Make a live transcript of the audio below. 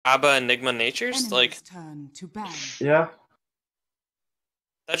Abba Enigma Natures? Like, turn to ban. Yeah.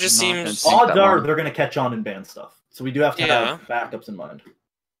 that just seems... Odds are they're going to catch on and ban stuff. So we do have to have backups in mind.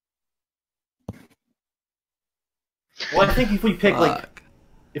 Well, I think if we pick,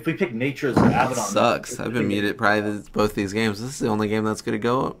 if we pick Nature's Abaddon... Sucks. I've been muted probably both these games. This is the only game that's going to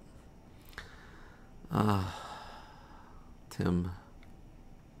go up. Tim.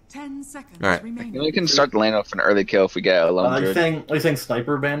 10 seconds remaining. We can start the lane off an early kill if we get a lone druid. Are you saying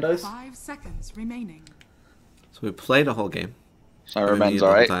Sniper Bandits? 5 seconds remaining. So we played a whole game. Sniper Band's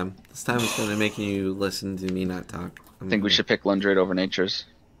alright. This time it's going to make you listen to me not talk. I think we should pick lone druid over natures.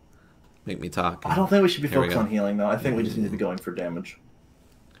 Make me talk. I don't think we should be focused on healing though. I think we just need to be going for damage.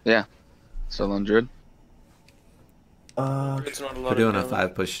 Yeah. So lone druid. We're doing a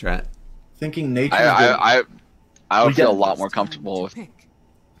 5-push strat. Thinking nature. I would feel a lot more comfortable with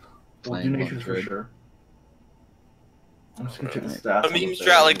playing natures for sure. I'm just gonna check the stats. A meme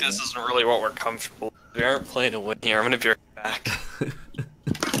strat like this isn't really what we're comfortable with. We aren't playing to win here. I'm gonna be right back.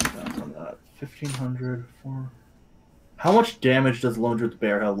 1500 for. How much damage does Lone Druid's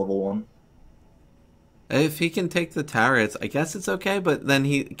Bear have level 1? If he can take the tower, I guess it's okay. But then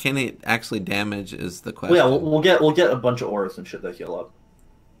can he actually damage is the question. Well, yeah, we'll get a bunch of auras and shit that heal up.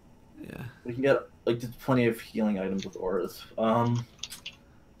 Yeah, we can get there's plenty of healing items with auras. I'll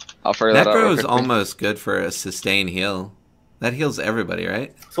figure that out. Necro is almost good for a sustain heal. That heals everybody,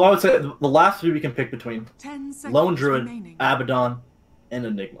 right? So I would say the last 3 we can pick between Lone Druid, Abaddon, and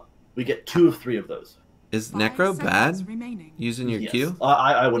Enigma. We get 2 of 3 of those. Is Necro bad using your Q?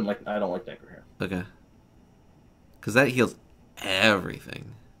 I wouldn't like. I don't like Necro here. Okay. Because that heals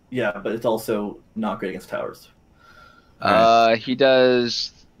everything. Yeah, but it's also not great against towers. He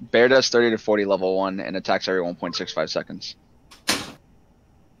does. Bear does 30 to 40 level 1 and attacks every 1.65 seconds.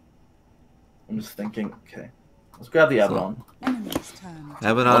 I'm just thinking. Okay, let's grab the Abaddon. Abaddon.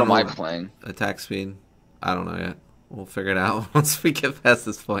 What am I playing? Attack speed. I don't know yet. We'll figure it out once we get past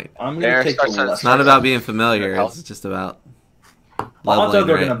this point. I'm gonna take it's not about being familiar. It's just about. Odds are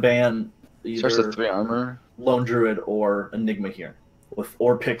they're gonna ban Starts with 3 armor, Lone Druid or Enigma here,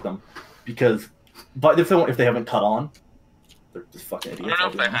 or pick them, because but if they haven't cut on, they're just fucking idiots. I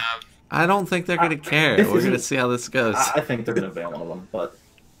don't know if they have. I don't think they're gonna care. We're gonna see how this goes. I think they're gonna ban one of them, but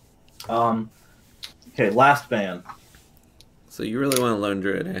okay, last ban. So you really want a Lone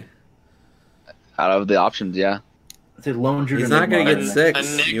Druid, eh? Out of the options, yeah. I'd say Lone Druid. He's not gonna get 6.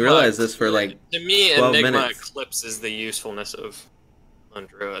 Enigma, you realize this for like to me, 12 Enigma minutes. eclipses the usefulness of Lone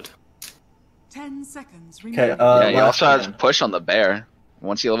Druid. 10 seconds Okay, remaining. Yeah, he also has push on the bear.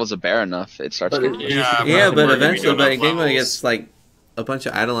 Once he levels a bear enough, it starts getting pushed. Yeah, but eventually, but Enigma gets like a bunch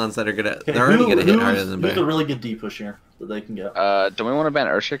of Eidolons that are gonna. They're already gonna hit harder than bear. Who's a really good D push here that they can get? Do we want to ban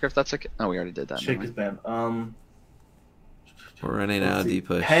Earthshaker if that's okay? Oh, we already did that. Shake is banned. We're running out of D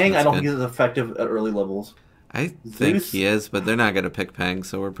push. Pang, I don't think is effective at early levels. I think he is, but they're not gonna pick Pang,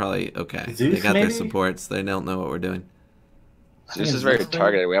 so we're probably okay. Zeus, they got maybe? their supports. They don't know what we're doing. This is very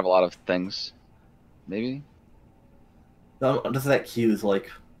targeted. We have a lot of things. Maybe. No, just that Q is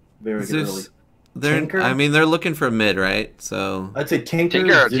like very good early. Tinker? I mean, they're looking for mid, right? So I'd say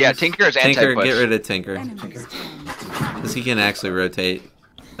Tinker. Yeah, Tinker is anti-push. Tinker, get rid of Tinker. Because he can actually rotate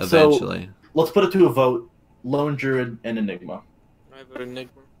eventually. So, let's put it to a vote. Lone Druid and Enigma. I vote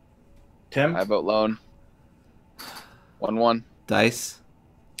Enigma. Tim? I vote Lone. 1-1. Dice.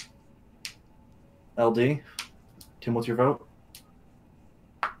 LD. Tim, what's your vote?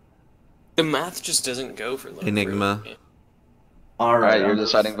 The math just doesn't go for Lone Enigma. Druid. All right, your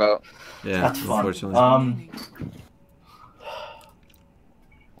deciding vote. Yeah, that's fun. Unfortunately.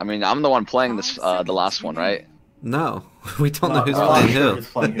 I mean, I'm the one playing this, the last one, right? No, we don't know who's playing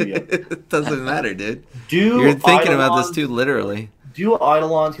who. It doesn't matter, dude. You're thinking about this too literally. Do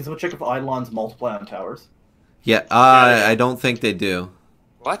Eidolons? Can someone check if Eidolons multiply on towers? Yeah, I don't think they do.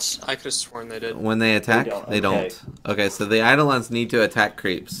 What? I could have sworn they did. When they attack, they don't. Okay, so the Eidolons need to attack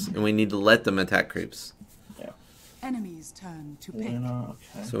creeps, and we need to let them attack creeps. Enemies turn to pick.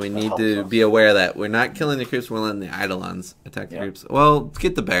 So we need to be aware of that. We're not killing the creeps, we're letting the Eidolons attack the creeps. Well,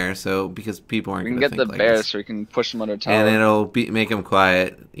 get the bear, so because people aren't going to think like this. We can get the bear so we can push them under tower. And it'll make them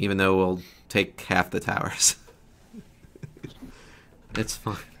quiet, even though we'll take half the towers. It's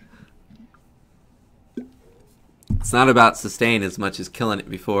fine. It's not about sustain as much as killing it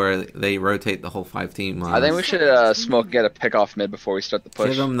before they rotate the whole 5-team. I think we should get a pick off mid before we start the push.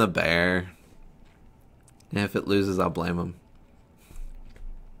 Give them the bear. And if it loses, I'll blame him.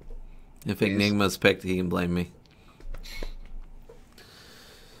 If Enigma's picked, he can blame me.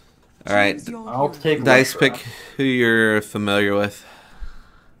 Alright. I'll take Dice pick who you're familiar with.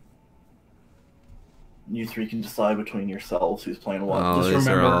 you three can decide between yourselves who's playing what. Oh, Just these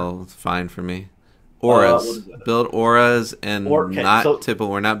remember, are all fine for me. Auras. what is it? Build auras and not so typical.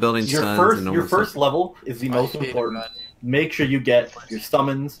 We're not building your suns first and your normal first stuff. level is the most important. Make sure you get your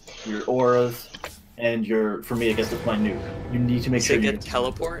summons, your auras, and your. For me, I guess it's my nuke. You need to make sure you you get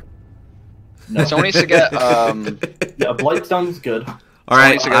teleport. No. Someone needs to get Yeah, Blightstone's good. All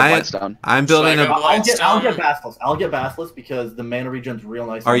right, needs to get Blightstone. I'm building So I a. got I'll get Basilisk. I'll get Basilisk because the mana regen's real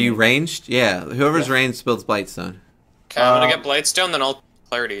nice. Are on you me. ranged? Yeah, whoever's ranged builds Blightstone. Okay, I'm gonna get Blightstone, then all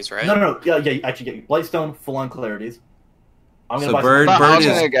clarities, right? No. Yeah. You actually get Blightstone, full on clarities. I'm gonna So buy Bird- some- No, I was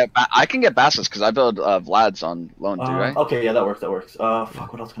is- gonna get. I can get Basilisk because I build Vlad's on loan too, right? Okay, yeah, that works.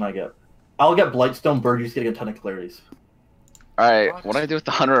 Fuck, what else can I get? I'll get Blightstone. Bird, you just get a ton of clarities. All right. What do I do with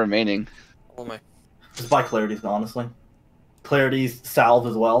the 100 remaining? Oh my. Just buy clarities, honestly. Clarities, salve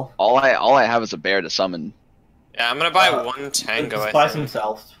as well. All I have is a bear to summon. Yeah, I'm gonna buy one Tango. Just I buy think. some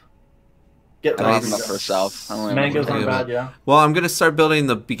salves. Get I don't have ready. enough for south. I only have Mangoes enough aren't for bad, yeah. Well, I'm gonna start building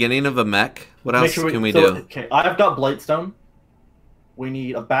the beginning of a mech. What else can we do? Okay, I've got Blightstone. We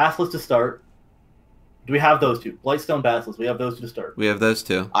need a Basilisk to start. Do we have those two? Blightstone, Basilisk. We have those two to start. We have those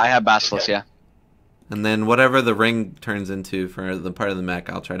two, I have Basilisk, Okay. yeah. and then whatever the ring turns into for the part of the mech,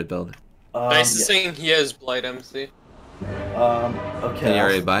 I'll try to build. Nice yeah. saying he has Blight MC. Okay. Can you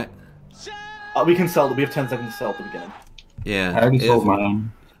already buy it? We can sell it. We have 10 seconds to sell at the beginning. Yeah. I already if- sold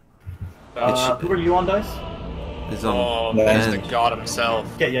mine. Who are you on, Dice? It's on. Oh, Yeah. he's the god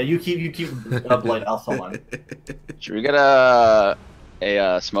himself. Okay, yeah, you keep Blight. I'll sell mine. Should we get a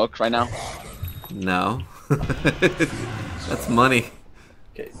smoke right now? No. That's money.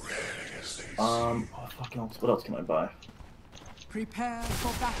 Okay. What else can I buy? Prepare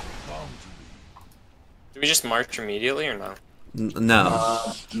for battle. Do we just march immediately or no?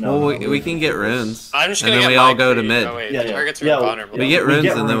 No. No. Well, we can get runes, I'm just and gonna then get we all my go to creep. mid. Oh wait, Yeah, the yeah. targets are Yeah, vulnerable. We get we runes,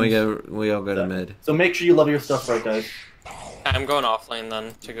 get and then runes. we all go to mid. So make sure you level your stuff right, guys. I'm going off lane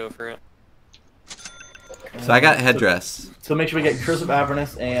then to go for it. So I got headdress. So make sure we get Curse of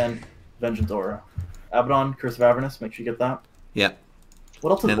Avernus and Vengeance Aura. Abaddon, Curse of Avernus. Make sure you get that. Yep.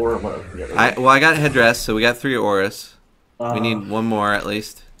 What else is And Aura? What else? Yeah, I got headdress, so we got 3 auras. Uh, We need one more at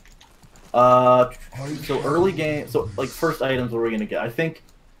least. So early game. So like first items, what are we gonna get? I think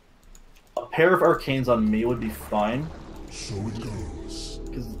a pair of arcanes on me would be fine. So it goes.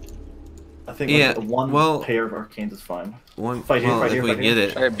 Because I think Yeah, one well- pair of arcanes is fine. One. Fight here, Well, fight if here, we fight get here.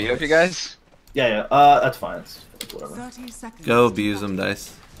 it, Should I beat up you guys? Yeah. That's fine. It's whatever. 30 seconds. go abuse them,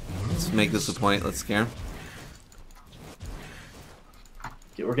 dice. Let's make this a point. Let's scare them.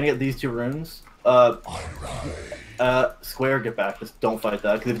 Okay, we're gonna get these 2 runes. Square, get back. Just don't fight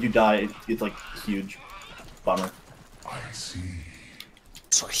that, because if you die, it's like huge. Bummer. I see.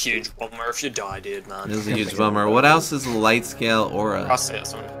 It's a huge bummer if you die, dude, man. This is a huge bummer. What else is a light scale aura? I'll say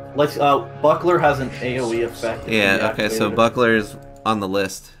this one. Let's. Buckler has an AOE effect. if Yeah. you Okay. So activate it. Buckler is on the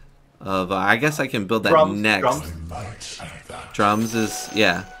list of. I guess I can build that Drums, next. drums. Light and that. Drums is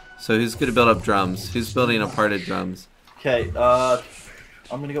yeah. So who's gonna build up drums? Who's building a part of drums? Okay.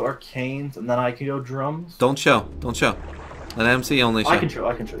 I'm gonna go arcanes, and then I can go drums. Don't show. Don't show. Let MC only show. I can show.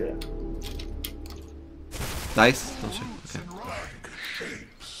 Yeah. Dice. Don't show. Okay.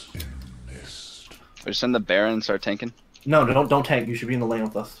 Shapes in mist. Or send the bear and start tanking? No, don't tank. You should be in the lane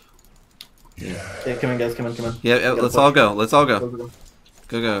with us. Yeah. Okay, come in, guys. Come in. Yeah. Gotta Let's push. all go. Let's all Go, go. go, go.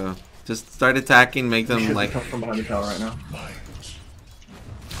 Go go. Just start attacking. Make You them should like. come from behind the tower right now. Light.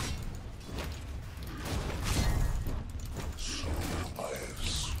 So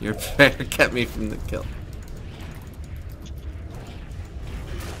lives. Your prayer kept me from the kill.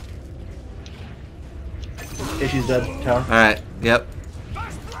 Okay, she's dead. Tower. All right. Yep.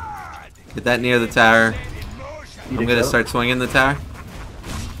 Get that near the tower. I'm Edict gonna out. start swinging the tower.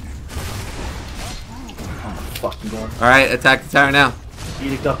 Oh, fucking god. All right. Attack the tower now.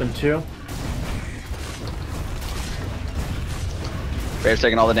 Edict up in 2. Bear's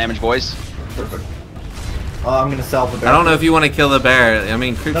taking all the damage, boys. Perfect. I'm gonna salve the bear. I don't know if you want to kill the bear. I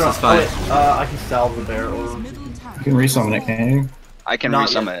mean, creeps No, is fine. wait, I can salve the bear. Or Middle tower. You can resummon it, can you? I can Not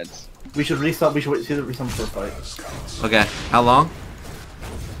resummon yet. it. we should resummon. We should wait, see the resummon for a fight. Okay. How long?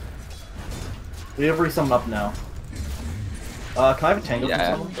 We have resummon up now. Can I have a tango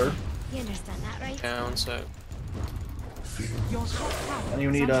Yeah. from someone? Or You understand that, right? Yeah, one sec. Your top tower. and you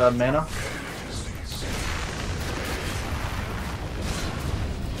need is mana?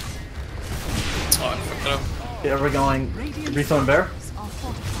 Oh, I fucked it up. Okay, we're going Radiant resummon bear. structures are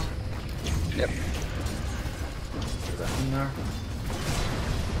fortified. Yep. Put that in there.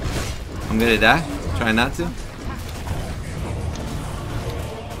 I'm gonna die. Try not to.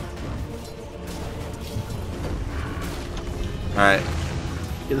 All right.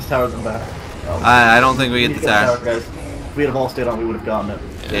 Get this tower in back. I don't think we get the tower. Guys. If we had all stayed on, we would have gotten it.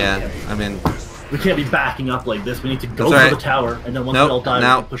 Yeah, I mean, we can't be backing up like this. We need to go That's for right. the tower, and then once Nope, we all die,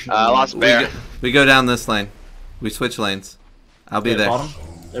 now- we can push it. Lost bear. we go down this lane. We switch lanes. I'll be Okay, there. bottom.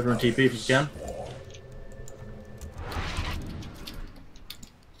 Everyone TP if you can.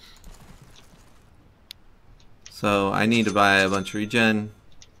 So I need to buy a bunch of regen.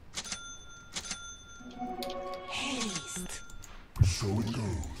 So it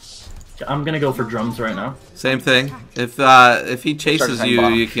goes. Okay, I'm gonna go for drums right now. Same thing. If he chases Start you,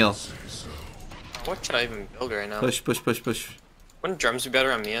 bottom. you kill. What should I even build right now? Push, push, push, push. Wouldn't drums be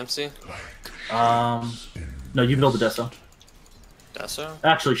better on me, MC? No, you build the Deso. That's so?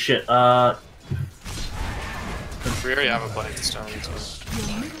 Actually, shit. We already have a blight stone, so...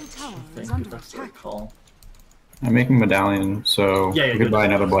 Your middle tower I is think under that's the attack. call. I'm making medallion, so Yeah, we could good. buy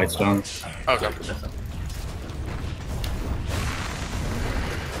another blightstone. Okay. Deso.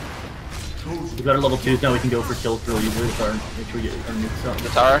 We got our level 2s now. We can go for kills real easily with our. Make sure we get our nukes out. The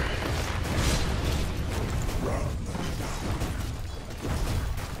tower.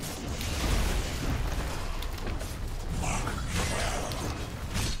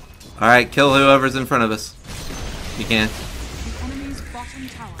 All right, kill whoever's in front of us. You can. The enemy's bottom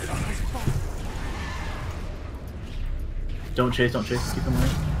tower has fallen. Don't chase. Don't chase. Keep them away.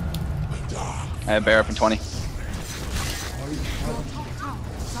 I have bear up in 20. Your top tower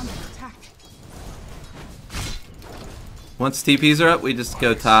is under attack. Once TPs are up, we just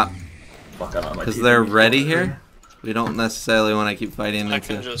go top Fuck, I don't know. because they're ready here. We don't necessarily want to keep fighting I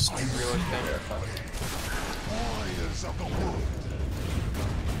can into. just reload them.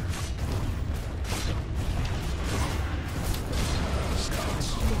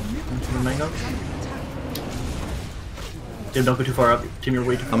 Mango. Tim, don't go too far up. Tim, you're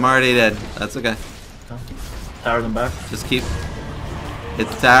way too far. I'm already dead. That's okay. Tower them back. Just keep hit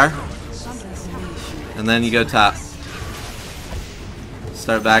the tower, and then you go top.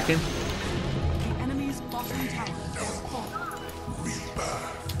 Start backing. The enemy's bottom tower has fallen.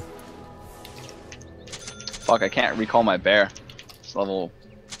 Fuck, I can't recall my bear. It's level.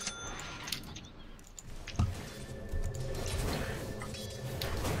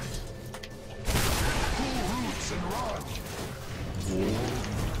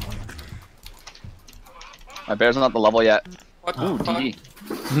 My bear's not the level yet. What Ooh, the fuck? DD.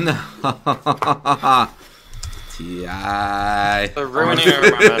 No. Ti. They're ruining our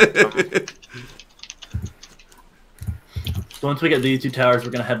momentum. So once we get these 2 towers,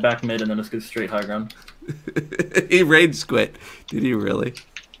 we're gonna head back mid and then just go straight high ground. He rage quit. Did he really?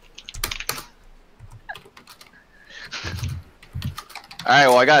 Alright,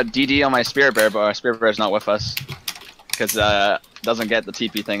 well I got DD on my spirit bear, but our spirit bear is not with us. Because doesn't get the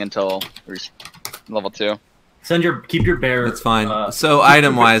TP thing until level 2. Keep your bear. That's fine. So keep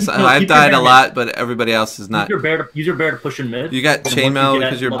item wise, no, I've keep your died bear a lot, but everybody else is not. Use your bear to push in mid. You got and once chainmail you get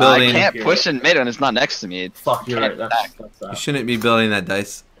because at you're level building- I can't here- push in mid when it's not next to me. Fuck, you're right. That's You that. shouldn't be building that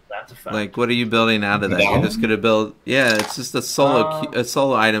dice. That's a fact. Like, what are you building out of that? You're just gonna build. Yeah, it's just a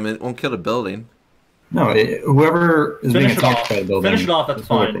solo item. It won't kill a building. No, whoever is being Finish it attacked off. by the building. Finish it off, that's is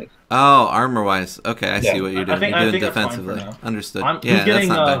what it fine. is. Oh, armor wise. Okay, I Yeah. see what you're I doing. think- You're I doing think that's fine for defensively. now. Understood. Who's Yeah, that's getting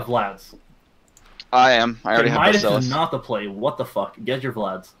not bad. Vlad's? I am. I already have Midas Basilisk. is not the play. What the fuck? Get your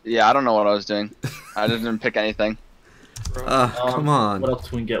Vlad's. Yeah, I don't know what I was doing. I didn't pick anything. Come on. What else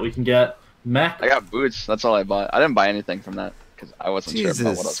can we get? We can get mech. I got boots. That's all I bought. I didn't buy anything from that because I wasn't sure about what I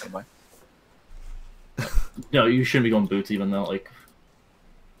was Jesus. gonna buy. No, you shouldn't be going boots, even though like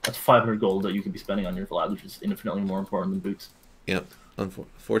that's 500 gold that you could be spending on your Vlad, which is infinitely more important than boots. Yep.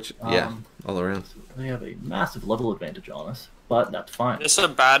 Unfortunately, yeah, all around. They have a massive level advantage on us, but that's fine. This a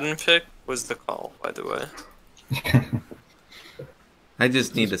Baden pick was the call, by the way. I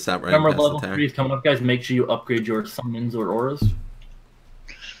just need to stop running Remember, past the level tower. 3 is coming up, guys. Make sure you upgrade your summons or auras.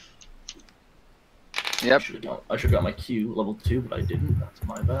 Yep. I should have got my Q level 2, but I didn't. That's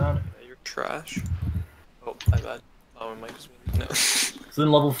my bad. Yeah, you're trash. Oh, my bad. Oh, Mike was no. So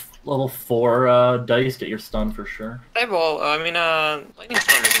then level 4 dice, get your stun for sure. Hey, well, I mean, lightning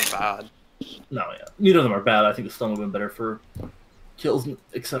storm isn't bad. No, yeah, neither of them are bad. I think the stun would have been better for kills,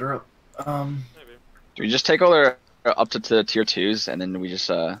 etc. Maybe. Do we just take all our up to tier 2s and then we just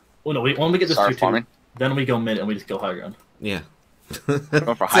Oh no, when we get this start tier 2, farming? then we go mid and we just go high ground. Yeah.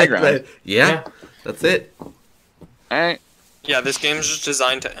 Going for high ground. Yeah, that's it. Alright. Yeah, this game is just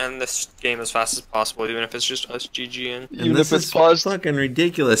designed to end this game as fast as possible, even if it's just us GGing. And Even this if it's is paused. fucking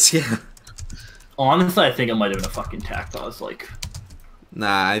ridiculous. Yeah. Honestly, I think it might have been a fucking tack pause, like,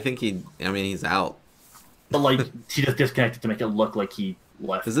 Nah, I think he's out. but like he just disconnected to make it look like he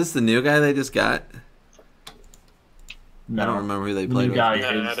left. Is this the new guy they just got? No. I don't remember who they The played new with. guy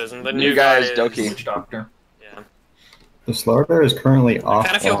No, that is isn't. The New guy is is Doki. Witch Doctor. Yeah. The Slaughter is currently off. I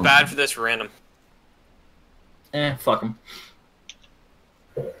kind of feel bad for this random. Fuck him.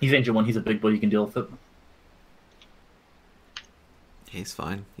 He's Ancient One. He's a big boy. You can deal with it. He's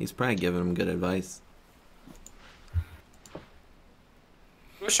fine. He's probably giving him good advice.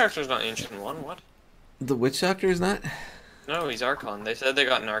 Witch Doctor's not Ancient One, what? The Witch Doctor is not? No, he's Archon. They said they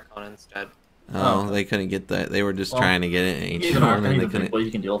got an Archon instead. Oh, Oh. they couldn't get that. They were just Well, trying to get it in He's Ancient an One, Archon. and He's they a big couldn't. boy.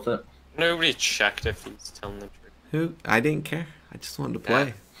 You can deal with it. Nobody checked if he's telling the truth. Who? I didn't care. I just wanted to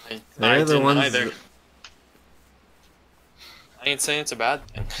play. I They're the didn't ones either. that- I ain't saying it's a bad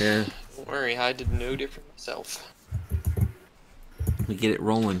thing. Yeah, Don't worry, I did no different myself. we get it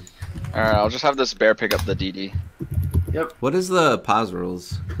rolling. Alright, I'll just have this bear pick up the DD. What is the pause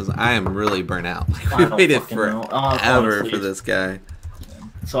rules? Because I am really burnt out. Like, I we don't waited fucking know. forever Honestly, for this guy.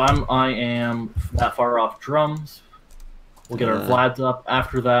 So I am that far off drums. We'll get our Vlads up.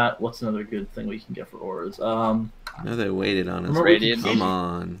 After that, what's another good thing we can get for auras? No, they waited on us. Remember Radiant. Come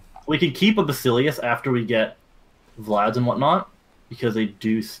on. We can keep a Basilius after we get Vlads and whatnot, because they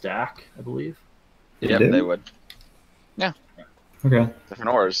do stack, I believe. Yep, do? they would. Okay.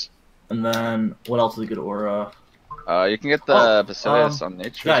 Different ores. And then what else is a good aura? You can get the Basilius on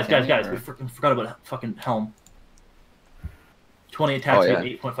nature. Guys, we forgot about fucking Helm. 20 attacks, Oh, yeah.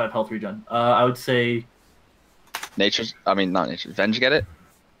 8.5 health regen. I would say Nature's. I mean, not nature. Venge get it?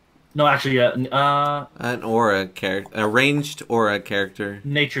 no, actually, yeah. An aura character, a ranged aura character.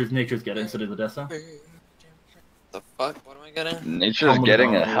 Nature's get it instead of the Dessa. The fuck? What am I getting? Nature's Helm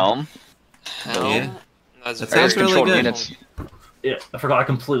getting a of helm? Helm? Yeah. That's That very sounds really controlled good. units. Yeah, I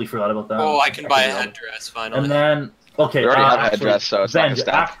completely forgot about that. Oh, I can buy a forgot. headdress finally. And then okay, We already have a actually, headdress, so it's not Venge.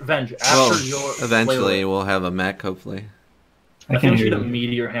 gonna stack. Venge. After Well, your eventually wait. we'll have a mech, hopefully. I think can we should hear get a you.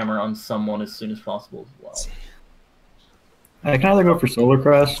 meteor hammer on someone as soon as possible as well. I can either go for Solar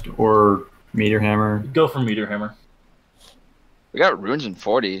Crest or Meteor Hammer. Go for meteor hammer. We got runes in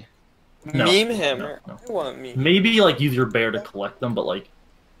 40. No, Meme hammer. no. I want meme. Maybe like use your bear to collect them, but like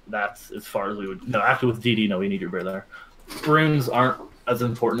that's as far as we would. No, actually with DD, no, we need your bear there. Runes aren't as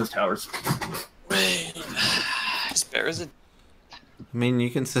important as towers. Wait. This bear is a. I mean, you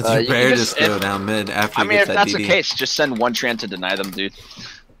can set You your can bear just- just go if- down mid after I you mean, get if that that's DD. the case, just send one Tran to deny them, dude.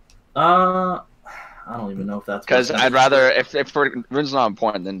 I don't even know if that's Because I'd rather, if rune's not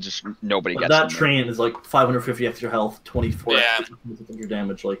important, then just nobody gets that them. train is like 550 extra health, 24 Yeah. extra your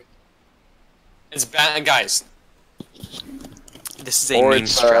damage. Like It's bad, guys. This is a Or meme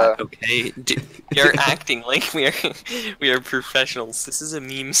it's, strat, okay? You're acting like we are professionals. This is a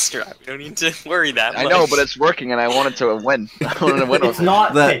meme strat. We don't need to worry that I much. know, but it's working, and I wanted to win. I wanted to win it's with it.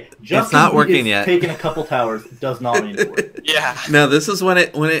 not. That- Hey, just it's not because working it's yet. Taking a couple towers does not mean it's working. Yeah. No, this is when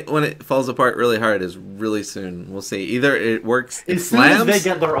it falls apart really hard. Is really soon. We'll see. Either it works, it As soon as slams. they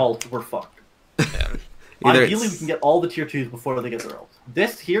get their ult, we're fucked. Yeah. Either Ideally, it's- we can get all the tier 2s before they get their ult.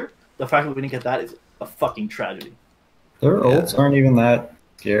 This here, the fact that we didn't get that is a fucking tragedy. Their Yeah. ults aren't even that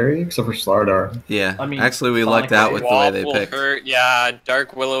scary, except for Slardar. Yeah, I mean, actually, we Sonic lucked out with the way Wall they will picked, hurt. Yeah,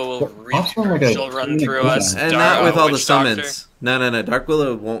 Dark Willow will But reach. also like a She'll run unit through cooldown. us. and Dar- not with all the Witch Doctor. summons. No. Dark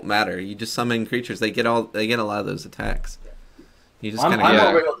Willow won't matter. You just summon creatures. They get a lot of those attacks. You just I'm kind of yeah.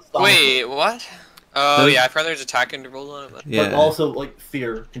 already on the Sonic, Wait, what? Oh Those- yeah, I've heard there's attack intervals on it. But... yeah, But also, like,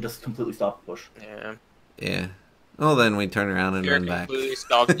 Fear can just completely stop the push. Yeah. yeah. Well, then we turn around and Fear run back. completely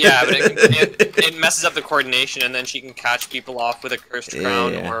stopped. Yeah, but it messes up the coordination, and then she can catch people off with a cursed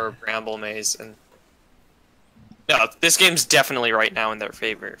crown Yeah. or a bramble maze. And no, this game's definitely right now in their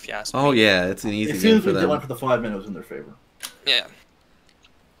favor, if you ask me. Oh yeah, it's an easy As soon game as for we get one them. for the 5 minutes in their favor. Yeah.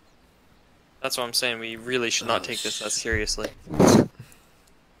 That's what I'm saying. We really should not take this that seriously.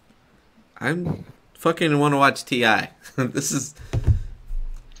 I'm fucking want to watch Ti. This is.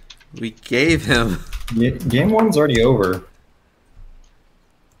 We gave him. Game 1's already over.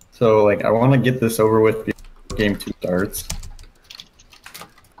 So, like, I want to get this over with before Game 2 starts.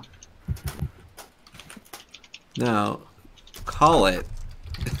 No, call it.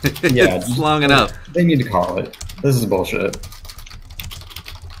 Yeah, it's long enough. They need to call it. This is bullshit.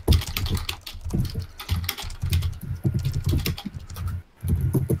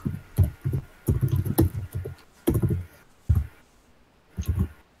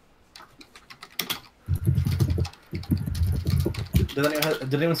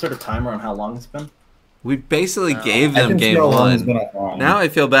 Did anyone start a timer on how long it's been? We basically No. gave I them can see game how long it's one. been offline. Now I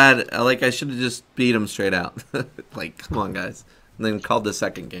feel bad. Like I should have just beat them straight out. Like, come on, guys. And then called the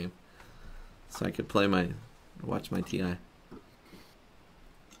second game, so I could watch my TI.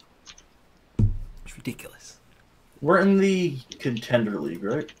 It's ridiculous. We're in the Contender League,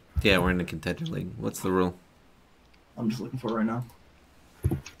 right? Yeah, we're in the contender league. What's the rule? I'm just looking for it right now.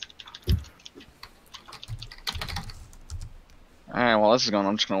 Alright, well this is going.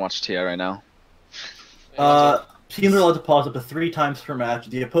 I'm just gonna watch TI right now. Teams are allowed to pause up to 3 times per match.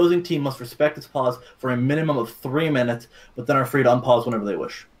 The opposing team must respect its pause for a minimum of 3 minutes, but then are free to unpause whenever they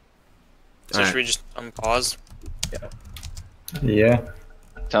wish. So should we just unpause? Yeah.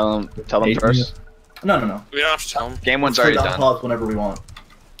 Tell them 8 first. minutes. No. We don't have to tell them. Game one's We're free already to done. unpause whenever we want.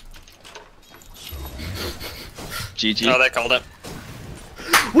 GG. Oh, they called it.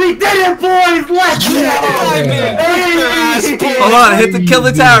 We did it, boys! Let's go! Hold on, kill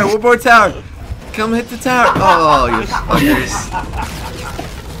the tower. One more tower. Come hit the tower. Oh, you fuckers.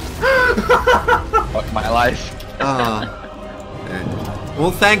 Fuck my life. Oh. Okay.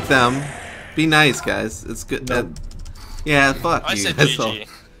 We'll thank them. Be nice, guys. It's good. Yeah, fuck I you. said That's all. GG.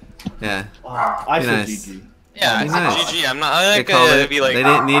 Yeah. I Be said nice. GG. Yeah, I Be said nice. GG. I'm not They gonna called it. be like. They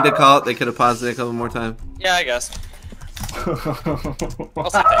didn't need to call it. They could have paused it a couple more times. Yeah, I guess. I'll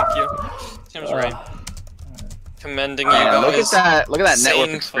say thank you. Seems right. Commending you Man, guys. look at that Same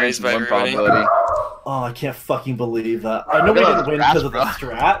network experience plays by and win everybody. probability. Oh, I can't fucking believe that. I know we Look at didn't win those because of the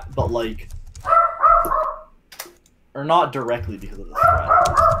strats, strat, but like... Or not directly because of the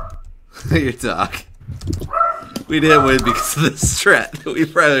strat. Your dog. We didn't win because of the strat. We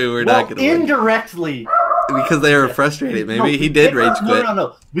probably were not going to win. Indirectly. Because they were frustrated. Maybe No, he we did picked- rage quit.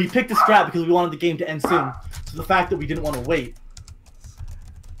 No. We picked the strat because we wanted the game to end soon. So the fact that we didn't want to wait.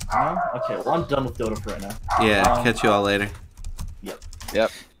 Okay, well I'm done with Dota for right now. Yeah, catch you all later. Yep.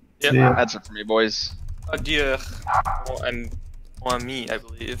 Yep. Yeah. That's it for me, boys. Adieu. I'm on me, I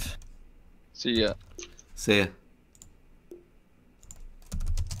believe. See ya. See ya.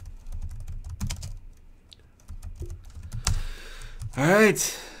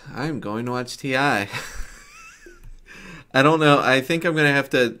 Alright, I'm going to watch TI. I don't know. I think I'm going to have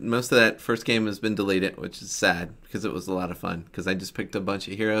to... Most of that first game has been deleted, which is sad, because it was a lot of fun. Because I just picked a bunch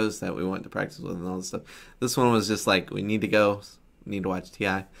of heroes that we wanted to practice with and all this stuff. This one was just like, we need to go. We need to watch TI.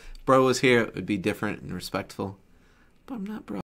 If Bro was here, it would be different and respectful. But I'm not Bro.